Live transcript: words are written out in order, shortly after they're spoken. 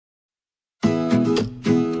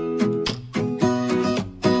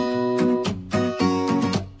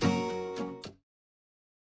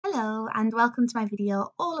and welcome to my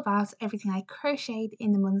video all about everything I crocheted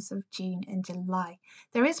in the months of June and July.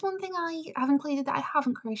 There is one thing I have included that I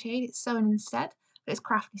haven't crocheted, it's sewn instead, but it's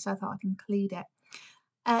crafty so I thought I'd include it.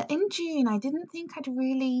 In June I didn't think I'd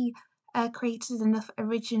really created enough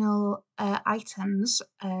original items,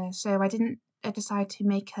 so I didn't decide to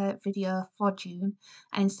make a video for June,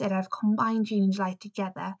 and instead I've combined June and July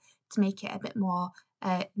together to make it a bit more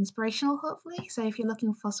inspirational, hopefully. So if you're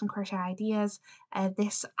looking for some crochet ideas,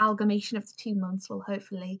 this amalgamation of the 2 months will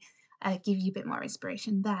hopefully give you a bit more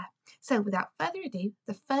inspiration there. So without further ado,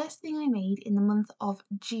 the first thing I made in the month of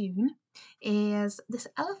June is this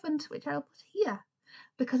elephant, which I'll put here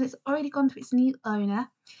because it's already gone to its new owner.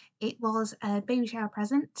 It was a baby shower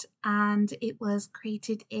present and it was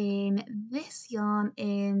created in this yarn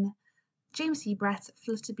in James C. Brett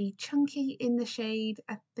Flutterby Chunky in the shade,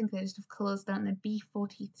 I think they just have colours, don't they,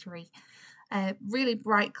 B43. Really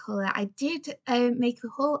bright colour. I did make the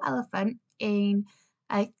whole elephant in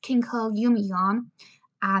King Cole Yummy yarn,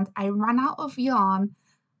 and I ran out of yarn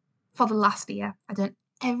for the last year. I've done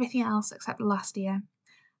everything else except the last year,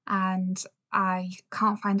 and I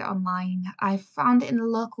can't find it online. I found it in the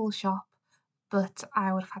local shop, but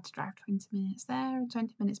I would have had to drive 20 minutes there and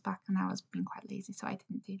 20 minutes back, and I was being quite lazy, so I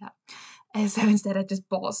didn't do that. So instead I just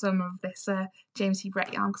bought some of this James C.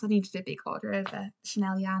 Brett yarn because I needed a big order of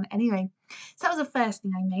Chanel yarn anyway. So that was the first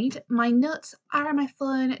thing I made. My notes are on my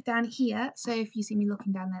phone down here, so if you see me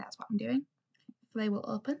looking down there, that's what I'm doing. They will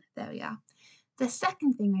open. There we are. The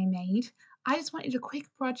second thing I made, I just wanted a quick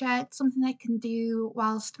project, something I can do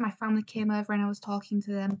whilst my family came over and I was talking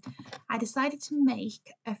to them. I decided to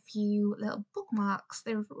make a few little bookmarks.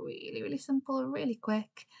 They were really, really simple, really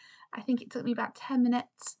quick. I think it took me about 10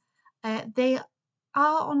 minutes. They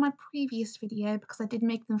are on my previous video because I did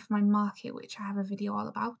make them for my market, which I have a video all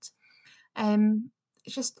about.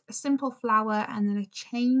 It's just a simple flower and then a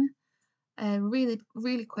chain. Really,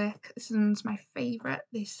 really quick. This one's my favourite,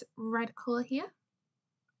 this red colour here.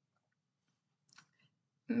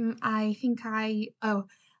 I think I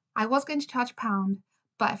was going to charge £1,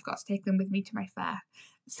 but I forgot to take them with me to my fair.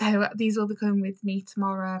 So these will be coming with me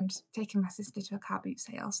tomorrow. I'm just taking my sister to a car boot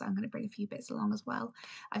sale, so I'm going to bring a few bits along as well.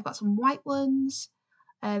 I've got some white ones.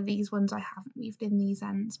 These ones I haven't weaved in these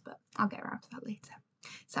ends, but I'll get around to that later.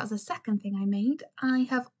 So that was the second thing I made. I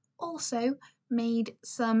have also made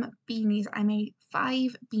some beanies. I made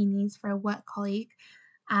 5 beanies for a work colleague,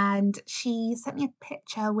 and she sent me a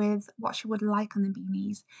picture with what she would like on the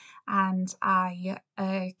beanies, and I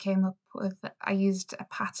came up with, I used a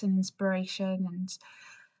pattern inspiration, and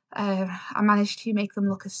I managed to make them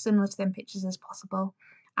look as similar to them pictures as possible,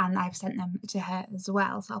 and I've sent them to her as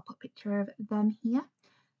well, so I'll put a picture of them here.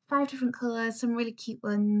 5 different colours, some really cute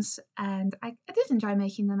ones, and I did enjoy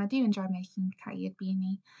making them. I do enjoy making cat eared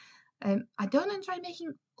beanie. I don't enjoy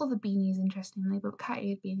making other beanies, interestingly, but cat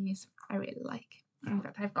eared beanies I really like. In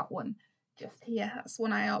fact, I've got one just here. That's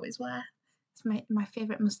one I always wear. It's my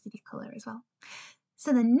favourite mustardy colour as well.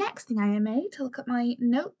 So the next thing I made, to look at my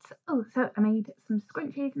notes, so I made some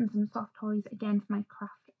scrunchies and some soft toys again for my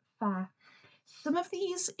craft fair. Some of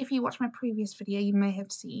these, if you watch my previous video, you may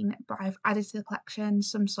have seen, but I've added to the collection,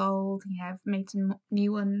 some sold, I've made some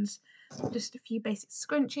new ones, just a few basic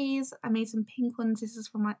scrunchies. I made some pink ones. This is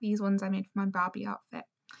from these ones I made for my Barbie outfit.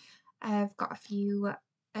 I've got a few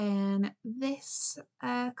in this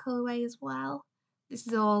colourway as well. This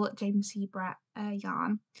is all James C. Brett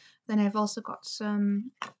yarn. Then I've also got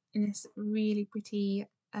some in this really pretty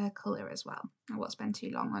colour as well. I won't spend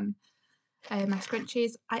too long on my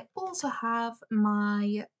scrunchies. I also have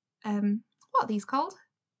my, what are these called?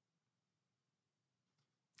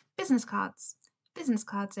 Business cards. Business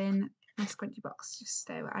cards in my scrunchie box, just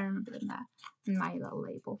so I remember them there. And my little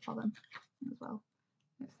label for them as well.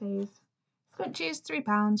 It says scrunchies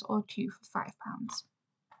 £3 or 2 for £5.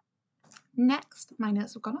 Next, my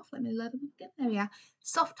notes have gone off. Let me load them up again. There we are.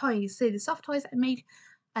 Soft toys. So the soft toys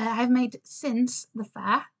I've made since the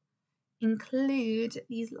fair include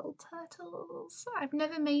these little turtles. I've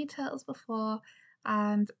never made turtles before,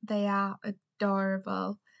 and they are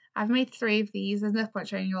adorable. I've made 3 of these. There's no point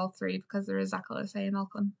showing you all 3 because they're exactly the same.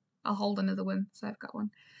 I'll hold another one, so I've got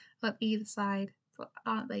one on either side. But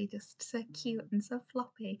aren't they just so cute and so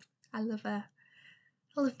floppy? I love the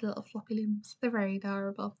little floppy limbs. They're very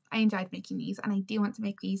adorable. I enjoyed making these, and I do want to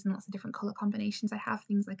make these in lots of different colour combinations. I have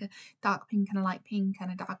things like a dark pink and a light pink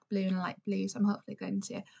and a dark blue and a light blue, so I'm hopefully going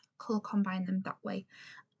to colour combine them that way.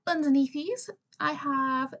 Underneath these, I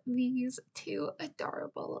have these 2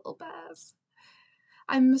 adorable little bears.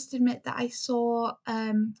 I must admit that I saw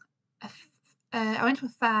I went to a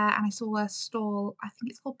fair and I saw a stall, I think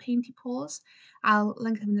it's called Painty Paws. I'll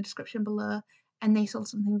link them in the description below. and they sold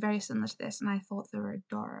something very similar to this, and I thought they were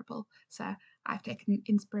adorable, so I've taken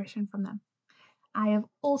inspiration from them. I have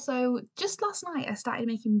also, just last night, I started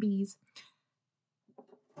making bees.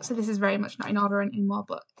 So this is very much not in order anymore,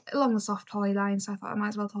 but along the soft toy line, so I thought I might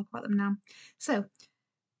as well talk about them now. So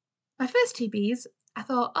my first 2 bees, I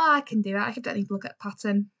thought, oh, I can do it. I don't need to look at a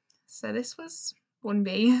pattern. So this was one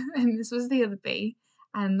bee, and this was the other bee,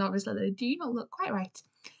 and obviously they do not look quite right.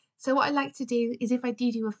 So what I like to do is, if I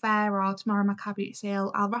do a fair or tomorrow my car boot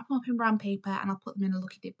sale, I'll wrap them up in brown paper and I'll put them in a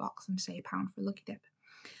lucky dip box and say £1 for a lucky dip.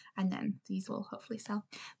 And then these will hopefully sell.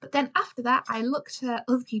 But then after that, I looked at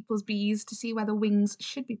other people's bees to see where the wings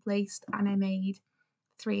should be placed, and I made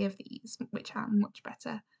 3 of these, which are much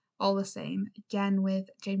better. All the same, again with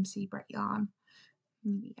James C. Brett yarn.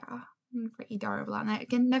 Yeah, pretty adorable, aren't they?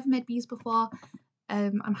 Again, never made bees before.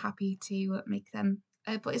 I'm happy to make them,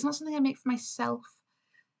 but it's not something I make for myself,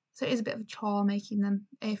 so it is a bit of a chore making them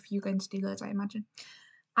if you're going to do loads, I imagine.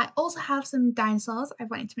 I also have some dinosaurs. I've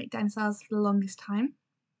wanted to make dinosaurs for the longest time.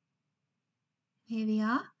 Here they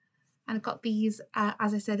are. And I've got these,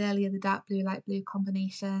 as I said earlier, the dark blue, light blue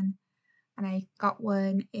combination. And I got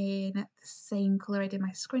one in the same colour I did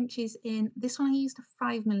my scrunchies in. This one I used a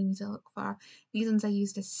 5mm hook for. These ones I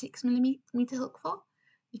used a 6mm hook for.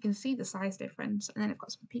 You can see the size difference. And then I've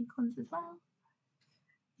got some pink ones as well.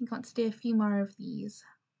 I think I want to do a few more of these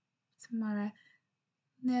tomorrow.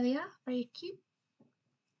 There they are, very cute.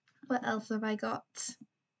 What else have I got?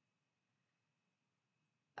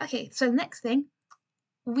 Okay, so the next thing,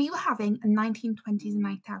 we were having a 1920s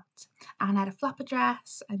night out, and I had a flapper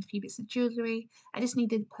dress and a few bits of jewellery. I just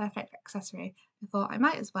needed the perfect accessory. I thought I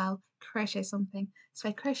might as well crochet something. So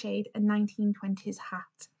I crocheted a 1920s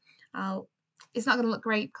hat. It's not going to look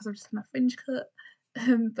great because I've just got my fringe cut,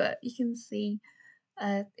 but you can see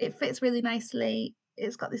it fits really nicely.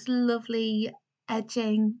 It's got this lovely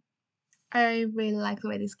edging. I really like the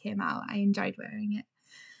way this came out. I enjoyed wearing it.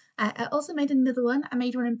 I also made another one. I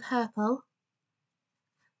made one in purple.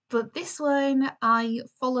 But this one, I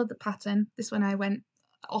followed the pattern. This one I went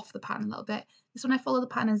off the pattern a little bit. This one I followed the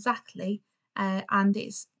pattern exactly, and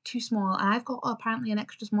it's too small. And I've got apparently an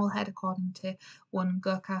extra small head according to one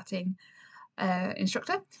go-karting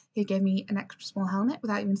instructor who gave me an extra small helmet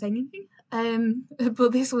without even saying anything.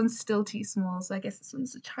 But this one's still too small, so I guess this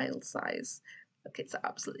one's a child size. Look, it's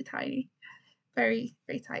absolutely tiny. Very,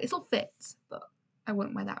 very tight. It'll fit, but I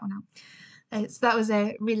won't wear that one out. So that was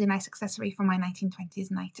a really nice accessory for my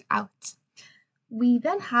 1920s night out. We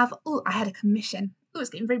then have, oh, I had a commission. Oh, it's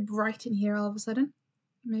getting very bright in here all of a sudden.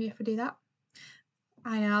 Maybe if I do that.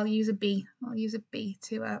 I know, I'll use a bee. I'll use a bee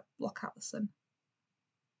to block out the sun.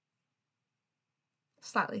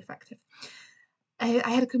 Slightly effective. I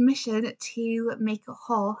had a commission to make a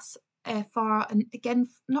horse for, again,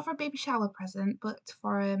 not for a baby shower present, but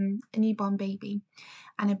for a newborn baby.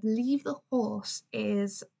 And I believe the horse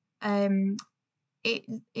is, the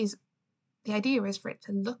idea is for it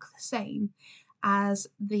to look the same as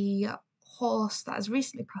the horse that has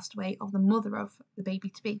recently passed away of the mother of the baby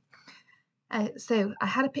to be. So I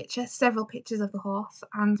had a picture, several pictures of the horse,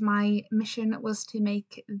 and my mission was to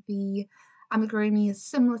make the Amigurumi as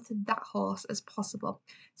similar to that horse as possible.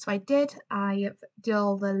 So I did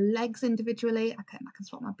all the legs individually. I can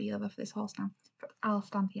swap my bee over for this horse now. I'll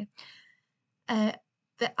stand here.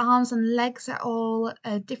 The arms and legs are all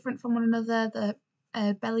different from one another. The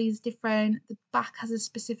belly is different. The back has a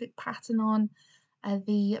specific pattern on.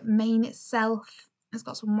 The mane itself has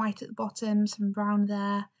got some white at the bottom, some brown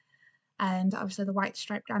there, and obviously the white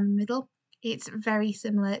stripe down the middle. It's very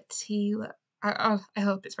similar to, I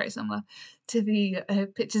hope it's very similar to the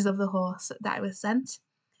pictures of the horse that I was sent.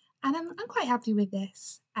 And I'm quite happy with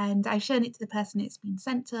this. And I've shown it to the person it's been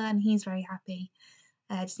sent to, and he's very happy.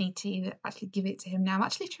 I just need to actually give it to him now. I'm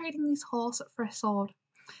actually trading this horse for a sword,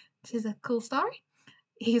 which is a cool story.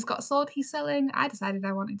 He's got a sword he's selling. I decided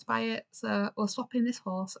I wanted to buy it, so we're swapping this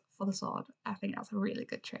horse for the sword. I think that's a really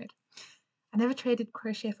good trade. I never traded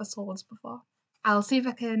crochet for swords before. I'll see if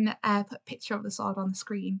I can put a picture of the sword on the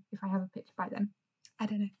screen if I have a picture by then. I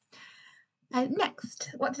don't know. Next,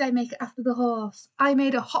 what did I make after the horse? I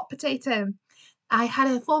made a hot potato. I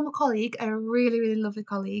had a former colleague, a really, really lovely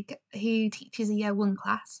colleague, who teaches a year 1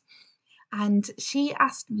 class, and she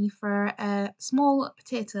asked me for a small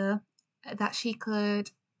potato that she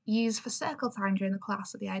could use for circle time during the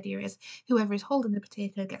class. So the idea is whoever is holding the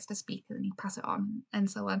potato gets to speak and then you pass it on and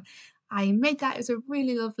so on. I made that. It was a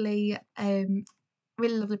really lovely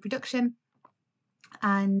production,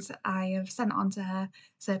 and I have sent it on to her.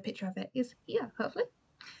 So a picture of it is here, hopefully.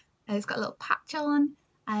 It's got a little patch on,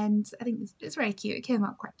 and I think it's very cute. It came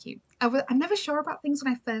out quite cute. I'm never sure about things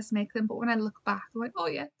when I first make them, but when I look back, I'm like, oh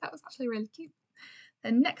yeah, that was actually really cute.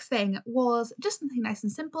 The next thing was just something nice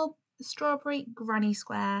and simple, a strawberry granny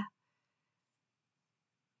square.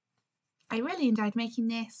 I really enjoyed making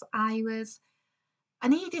this. I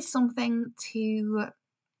needed something to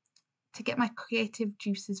get my creative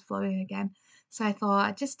juices flowing again. So I thought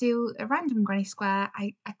I'd just do a random granny square.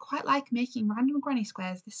 I quite like making random granny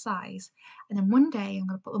squares this size. And then one day I'm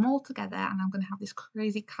going to put them all together and I'm going to have this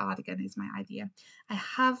crazy cardigan is my idea. I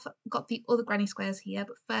have got the other granny squares here,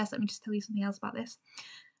 but first let me just tell you something else about this.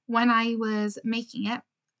 When I was making it,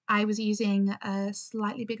 I was using a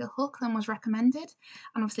slightly bigger hook than was recommended.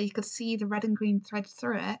 And obviously you could see the red and green thread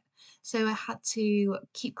through it. So I had to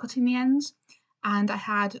keep cutting the ends. And I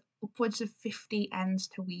had upwards of 50 ends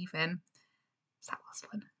to weave in. So that was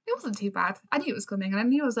fun. It wasn't too bad. I knew it was coming and I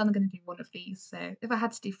knew I was only going to do one of these. So if I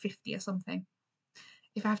had to do 50 or something,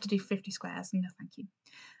 if I have to do 50 squares, no thank you.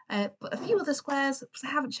 But a few other squares, because I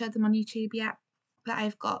haven't shared them on YouTube yet, but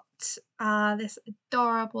I've got this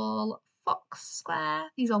adorable fox square.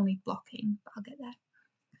 These all need blocking, but I'll get there.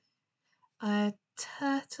 A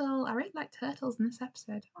turtle. I really like turtles in this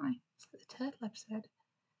episode, don't I? It's like the turtle episode.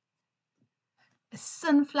 A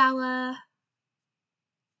sunflower,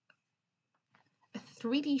 a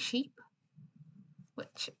 3D sheep,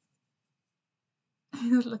 which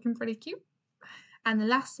is looking pretty cute. And the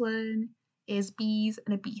last one is bees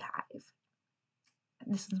and a beehive.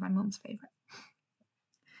 And this one's my mum's favourite.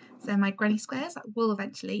 So my granny squares will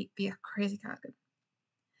eventually be a crazy cardigan.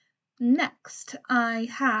 Next, I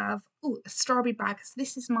have a strawberry bag. So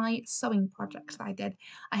this is my sewing project that I did.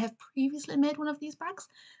 I have previously made one of these bags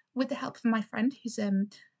with the help of my friend who's a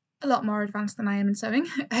lot more advanced than I am in sewing,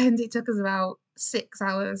 and it took us about 6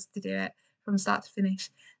 hours to do it from start to finish.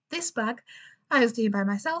 This bag I was doing by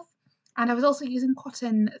myself, and I was also using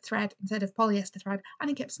cotton thread instead of polyester thread, and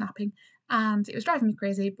it kept snapping, and it was driving me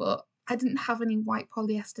crazy, but I didn't have any white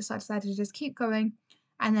polyester, so I decided to just keep going.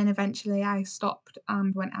 And then eventually I stopped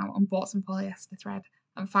and went out and bought some polyester thread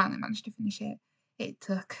and finally managed to finish it. It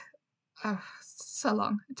took so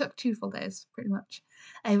long. It took 2 full days, pretty much.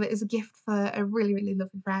 It was a gift for a really, really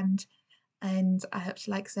lovely friend, and I hope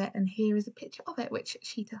she likes it. And here is a picture of it, which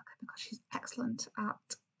she took because she's excellent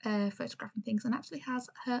at photographing things and actually has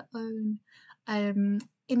her own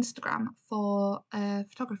Instagram for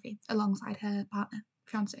photography alongside her partner,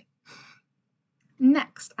 fiance.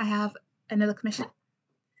 Next, I have another commission.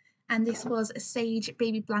 And this was a sage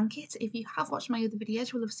baby blanket. If you have watched my other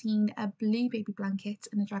videos, you will have seen a blue baby blanket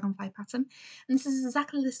in a dragonfly pattern. And this is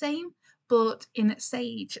exactly the same, but in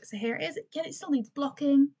sage. So here it is. Again, it still needs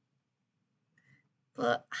blocking.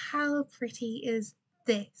 But how pretty is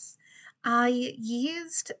this? I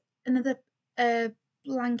used another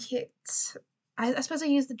blanket. I suppose I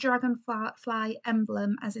used the dragonfly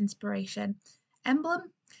emblem as inspiration. Emblem?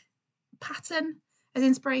 Pattern as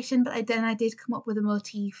inspiration, but then I did come up with a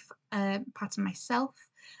motif pattern myself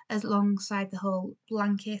alongside the whole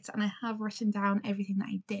blanket, and I have written down everything that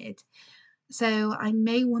I did. So I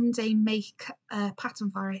may one day make a pattern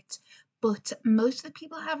for it, but most of the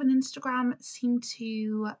people I have on Instagram seem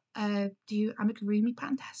to do Amigurumi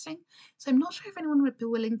pattern testing. So I'm not sure if anyone would be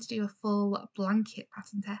willing to do a full blanket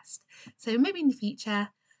pattern test. So maybe in the future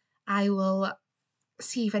I will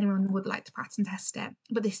see if anyone would like to pattern test it,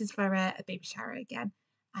 but this is for a baby shower again,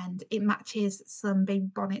 and it matches some baby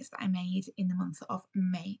bonnets that I made in the month of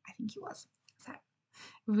May, I think it was. So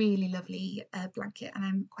really lovely blanket, and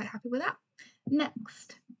I'm quite happy with that.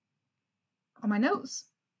 Next on my notes,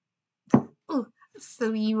 so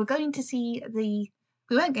we weren't going to see the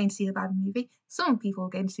Barbie movie. Some people were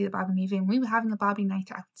going to see the Barbie movie, and we were having a Barbie night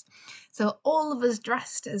out. So all of us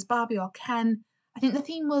dressed as Barbie or Ken. I think the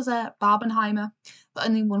theme was Barbenheimer, but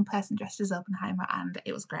only one person dressed as Oppenheimer, and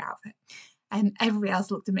it was a great outfit. And everybody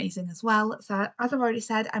else looked amazing as well. So as I've already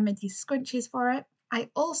said, I made these scrunchies for it. I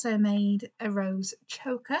also made a rose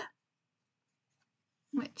choker,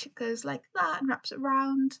 which goes like that and wraps it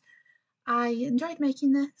around. I enjoyed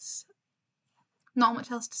making this. Not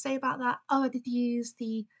much else to say about that. Oh, I did use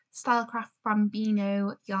the Stylecraft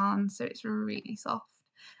Bambino yarn, so it's really soft.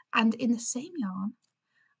 And in the same yarn,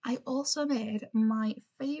 I also made my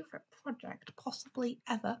favourite project possibly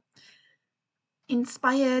ever,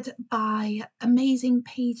 inspired by Amazing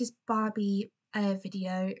Paige's Barbie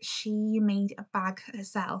video. She made a bag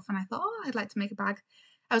herself, and I thought, oh, I'd like to make a bag.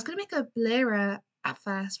 I was going to make a bladder at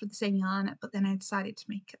first with the same yarn, but then I decided to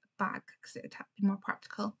make a bag because it would be more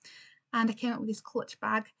practical. And I came up with this clutch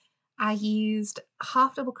bag. I used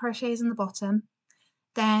half double crochets in the bottom.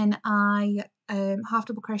 Then I half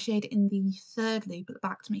double crocheted in the third loop at the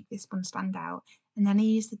back to make this one stand out. And then I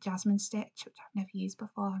used the jasmine stitch, which I've never used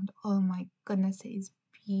before, and oh my goodness, it is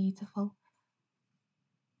beautiful.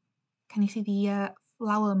 Can you see the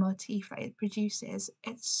flower motif that it produces.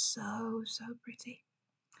 It's so, so pretty.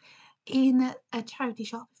 In a charity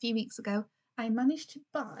shop a few weeks ago, I managed to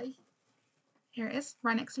buy, here it is,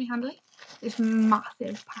 right next to me handily, this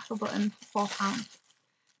massive pack of buttons for £4.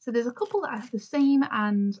 So there's a couple that are the same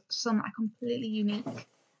and some that are completely unique.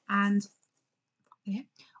 And yeah,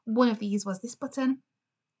 one of these was this button,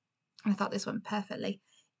 and I thought this went perfectly.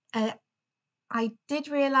 I did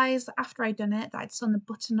realise after I'd done it that I'd sewn the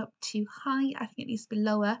button up too high. I think it needs to be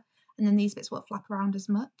lower, and then these bits won't flap around as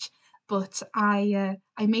much. But I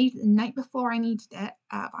made it the night before I needed it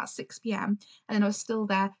at about 6 p.m. and then I was still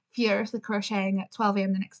there furiously crocheting at 12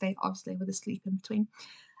 a.m. the next day, obviously with a sleep in between.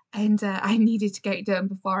 And I needed to get it done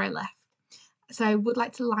before I left. So I would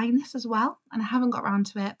like to line this as well, and I haven't got around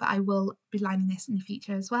to it, but I will be lining this in the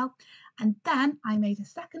future as well. And then I made a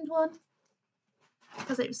second one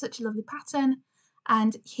because it was such a lovely pattern.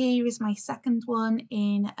 And here is my second one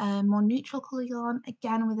in a more neutral colour yarn,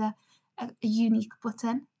 again with a unique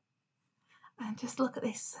button. And just look at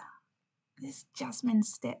this jasmine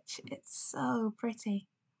stitch. It's so pretty.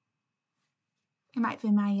 It might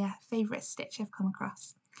be my favourite stitch I've come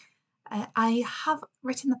across. I have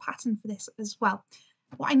written the pattern for this as well.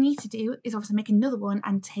 What I need to do is obviously make another one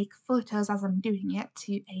and take photos as I'm doing it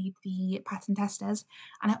to aid the pattern testers.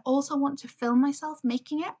 And I also want to film myself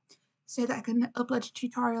making it so that I can upload a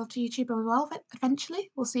tutorial to YouTube as well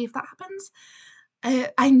eventually. We'll see if that happens.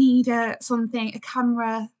 I need something, a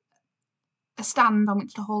camera, a stand on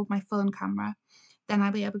which to hold my phone camera. Then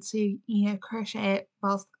I'll be able to, crochet it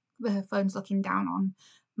whilst the phone's looking down on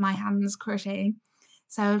my hands crocheting.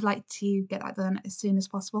 So I would like to get that done as soon as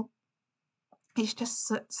possible. It's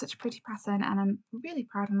just such a pretty pattern, and I'm really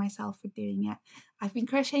proud of myself for doing it. I've been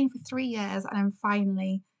crocheting for 3 years and I'm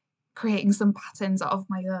finally creating some patterns of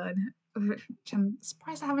my own, which I'm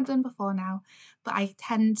surprised I haven't done before now, but I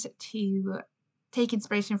tend to take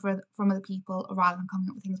inspiration from other people rather than coming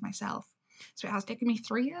up with things myself. So it has taken me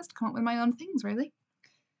 3 years to come up with my own things, really.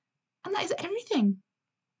 And that is everything.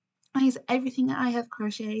 That is everything that I have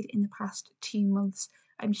crocheted in the past 2 months.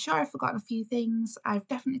 I'm sure I've forgotten a few things. I've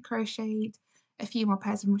definitely crocheted a few more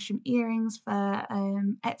pairs of mushroom earrings for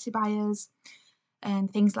Etsy buyers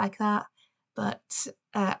and things like that. But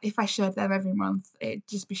if I showed them every month, it'd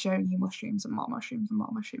just be showing you mushrooms and more mushrooms and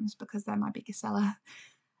more mushrooms because they're my biggest seller.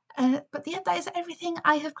 But yeah, that is everything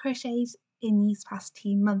I have crocheted in these past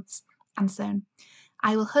 2 months and sewn.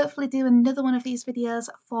 I will hopefully do another one of these videos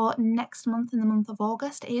for next month, in the month of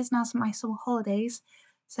August. It is now my summer holidays,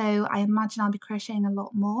 so I imagine I'll be crocheting a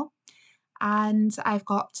lot more. And I've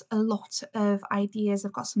got a lot of ideas.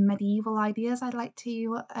 I've got some medieval ideas I'd like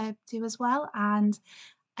to do as well. And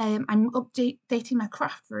I'm updating my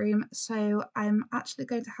craft room, so I'm actually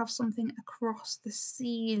going to have something across the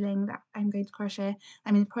ceiling that I'm going to crochet.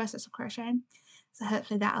 I'm in the process of crocheting. So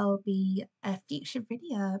hopefully that'll be a future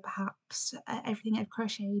video, perhaps everything I've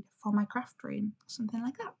crocheted for my craft room, something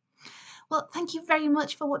like that. Well, thank you very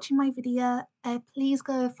much for watching my video. Please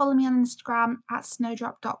go follow me on Instagram at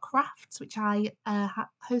snowdrop.crafts, which I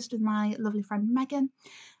host with my lovely friend Megan.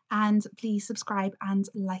 And please subscribe and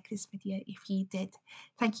like this video if you did.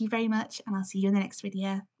 Thank you very much, and I'll see you in the next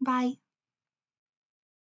video. Bye.